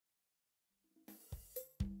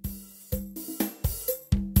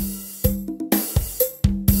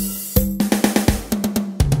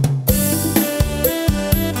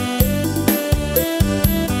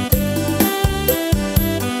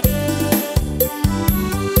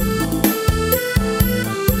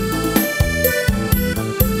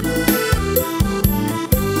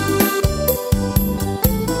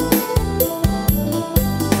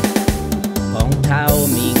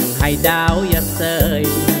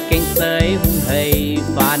tới hung hầy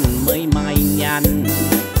phản mới mai nhàn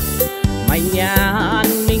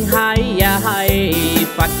mình hay ya hay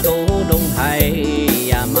phát cố đông hay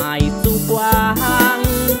ya mai du quang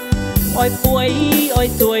ôi cuối ôi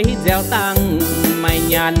chuối gieo tăng mai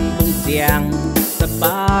nhàn bung chèng sập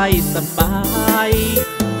bay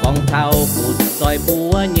con thao phụt soi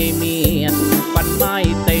búa nhây miền phần mai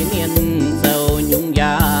tây niên dầu nhung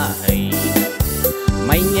ya hay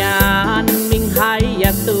mai nhàn mình hay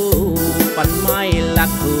ya tu phần mai lạc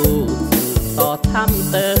hù to thăm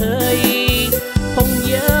tới không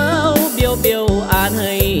nhớ biêu an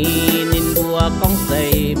hay nên bùa con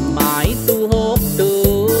dày mãi tu hốp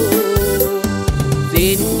tu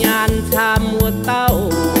xin nhan tham mua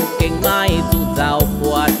tao kinh mai tu giàu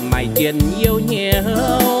quạt mày tiền yêu nhiều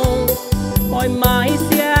hỏi mãi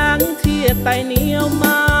sáng thia tay niêu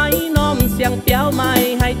mãi nom xiang péo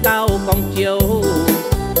mai hai tao con chiều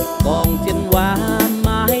con trên hoa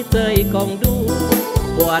mãi tơi con đu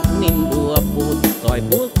quạt nín bùa bụt sỏi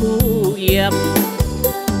búa khu yếm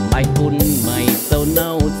mai cun mày sâu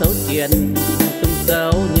nâu sâu tiền tung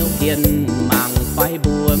sâu nhiều tiền mang phai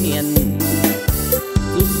bùa miền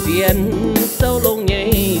du xiên sâu lông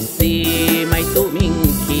nhảy xì mày tụ mình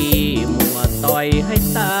khi mùa tỏi hay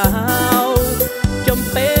sao trong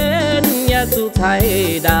bên nhà du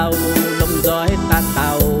thay đào lông giỏi ta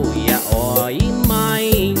tàu ya ỏi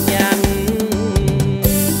mai nhàn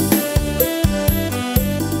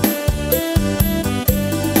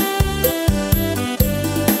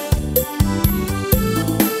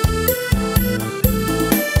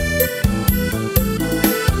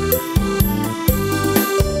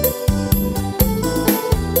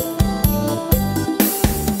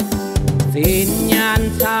xin nhan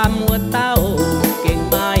xa mua tao kinh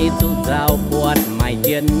mai dù giàu quạt mày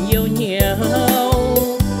tiền yêu nhiều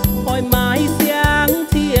hỏi mãi sáng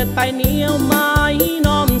thia tay niêu mãi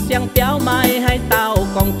nom xiang péo mai hai tao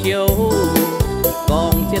con chiều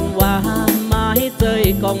con trên hoa mãi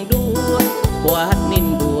rơi con đua quạt nín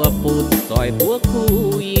bùa phụt sỏi búa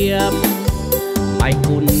khu yếm mai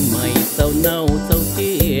cun mày sâu nâu sâu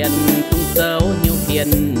tiền tung sâu nhiều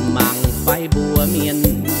tiền mang phai bùa miền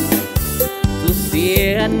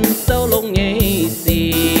xiên sâu lông nhảy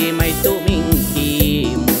xì mày tụ mình khi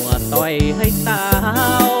mùa tỏi hay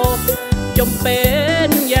tao trong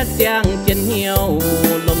bên ya xiang